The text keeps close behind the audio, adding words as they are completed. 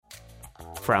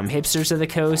From Hipsters of the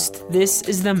Coast, this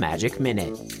is the Magic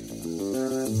Minute.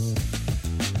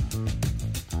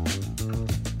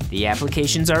 The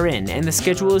applications are in and the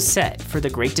schedule is set for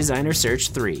the Great Designer Search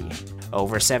 3.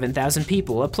 Over 7,000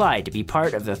 people applied to be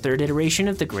part of the third iteration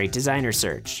of the Great Designer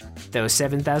Search. Those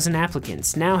 7,000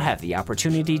 applicants now have the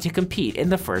opportunity to compete in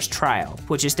the first trial,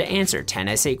 which is to answer 10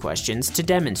 essay questions to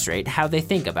demonstrate how they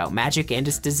think about magic and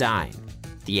its design.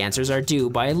 The answers are due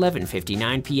by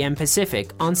 11:59 p.m.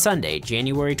 Pacific on Sunday,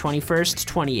 January 21st,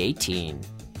 2018.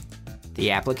 The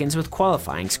applicants with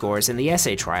qualifying scores in the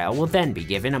essay trial will then be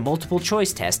given a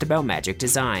multiple-choice test about magic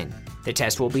design. The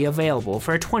test will be available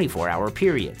for a 24-hour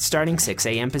period, starting 6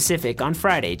 a.m. Pacific on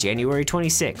Friday, January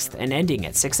 26th, and ending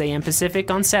at 6 a.m.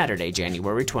 Pacific on Saturday,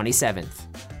 January 27th.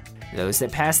 Those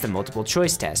that pass the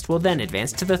multiple-choice test will then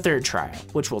advance to the third trial,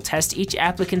 which will test each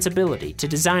applicant's ability to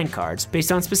design cards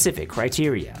based on specific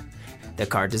criteria. The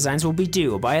card designs will be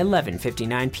due by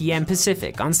 11:59 p.m.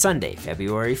 Pacific on Sunday,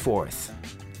 February 4th.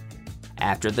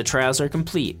 After the trials are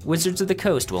complete, Wizards of the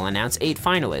Coast will announce 8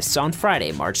 finalists on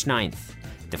Friday, March 9th.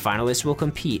 The finalists will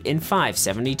compete in 5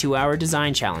 72-hour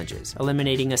design challenges,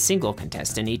 eliminating a single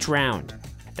contestant each round.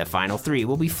 The final 3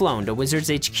 will be flown to Wizards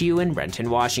HQ in Renton,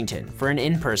 Washington for an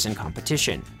in-person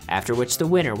competition, after which the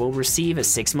winner will receive a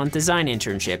 6-month design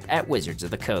internship at Wizards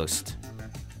of the Coast.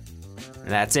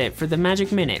 That's it for the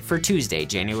Magic Minute for Tuesday,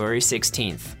 January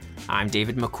 16th. I'm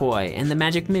David McCoy, and the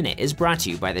Magic Minute is brought to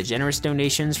you by the generous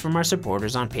donations from our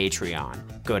supporters on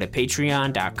Patreon. Go to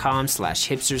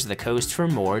patreon.com/hipstersofthecoast for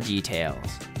more details.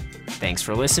 Thanks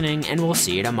for listening, and we'll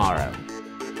see you tomorrow.